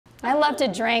I love to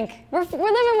drink. We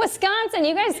live in Wisconsin.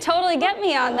 You guys totally get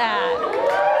me on that.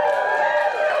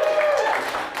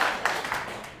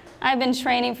 I've been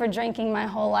training for drinking my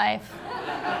whole life.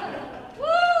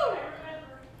 Woo!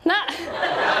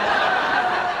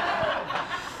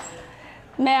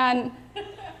 Man,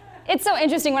 it's so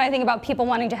interesting when I think about people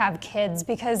wanting to have kids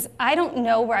because I don't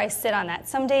know where I sit on that.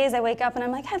 Some days I wake up and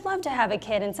I'm like, I'd love to have a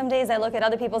kid. And some days I look at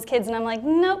other people's kids and I'm like,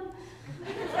 nope.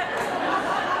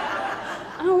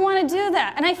 I don't want to do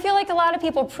that. And I feel like a lot of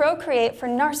people procreate for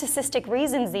narcissistic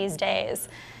reasons these days.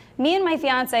 Me and my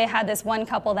fiance had this one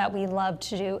couple that we loved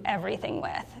to do everything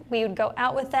with. We would go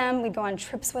out with them, we'd go on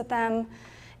trips with them,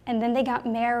 and then they got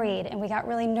married and we got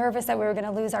really nervous that we were going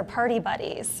to lose our party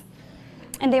buddies.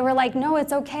 And they were like, no,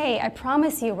 it's okay. I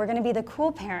promise you, we're going to be the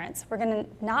cool parents. We're going to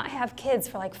not have kids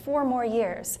for like 4 more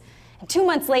years. And 2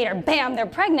 months later, bam, they're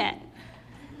pregnant.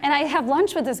 And I have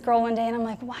lunch with this girl one day, and I'm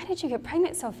like, why did you get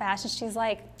pregnant so fast? And she's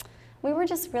like, we were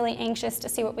just really anxious to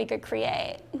see what we could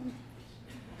create.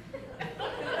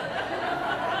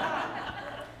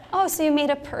 Oh, so you made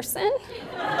a person?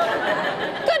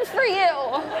 Good for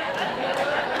you.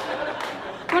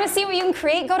 Want to see what you can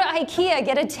create? Go to IKEA,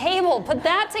 get a table, put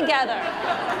that together.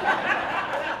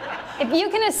 If you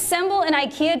can assemble an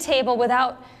IKEA table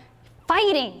without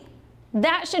fighting,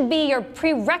 that should be your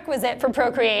prerequisite for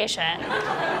procreation.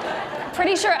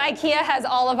 Pretty sure IKEA has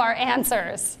all of our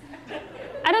answers.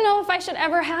 I don't know if I should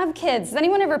ever have kids. Has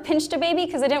anyone ever pinched a baby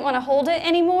because they didn't want to hold it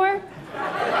anymore?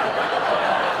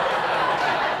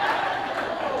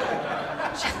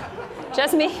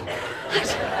 Just me?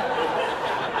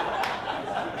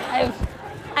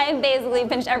 I've basically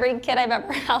pinched every kid I've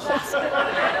ever held.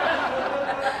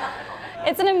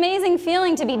 It's an amazing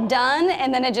feeling to be done,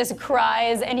 and then it just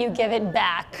cries, and you give it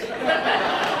back.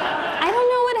 I don't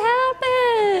know what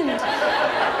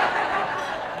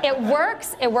happened.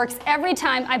 It works every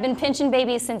time. I've been pinching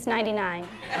babies since '99.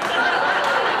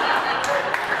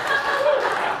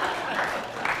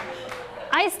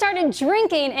 I started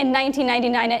drinking in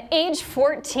 1999 at age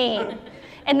 14.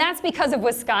 And that's because of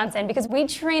Wisconsin, because we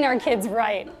train our kids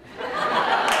right.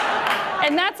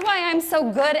 And that's why I'm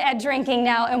so good at drinking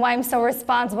now and why I'm so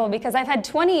responsible, because I've had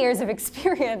 20 years of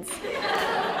experience.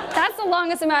 That's the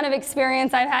longest amount of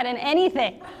experience I've had in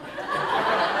anything.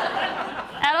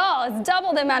 At all. It's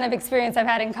double the amount of experience I've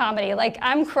had in comedy. Like,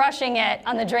 I'm crushing it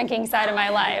on the drinking side of my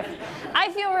life.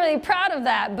 I feel really proud of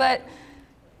that, but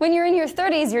when you're in your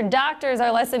 30s, your doctors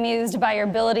are less amused by your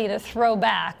ability to throw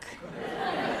back.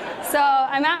 So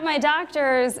I'm at my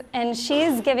doctor's, and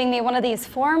she's giving me one of these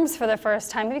forms for the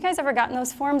first time. Have you guys ever gotten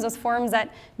those forms that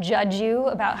judge you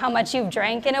about how much you've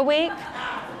drank in a week?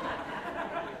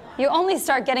 You only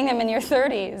start getting them in your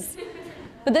 30s.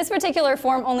 But this particular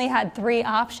form only had 3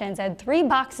 options. It had 3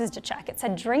 boxes to check. It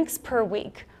said drinks per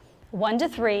week, 1 to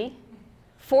 3,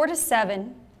 4 to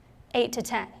 7, 8 to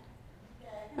 10.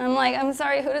 I'm like, I'm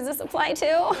sorry, who does this apply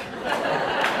to?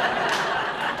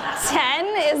 10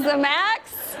 is the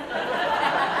max?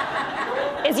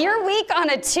 Is your week on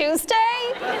a Tuesday?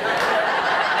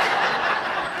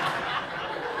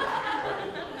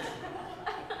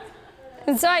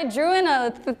 And so I drew in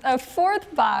a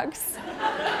 4th box,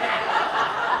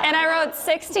 and I wrote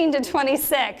 16 to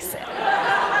 26.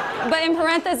 But in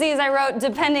parentheses, I wrote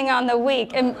depending on the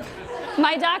week. And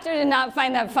my doctor did not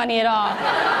find that funny at all.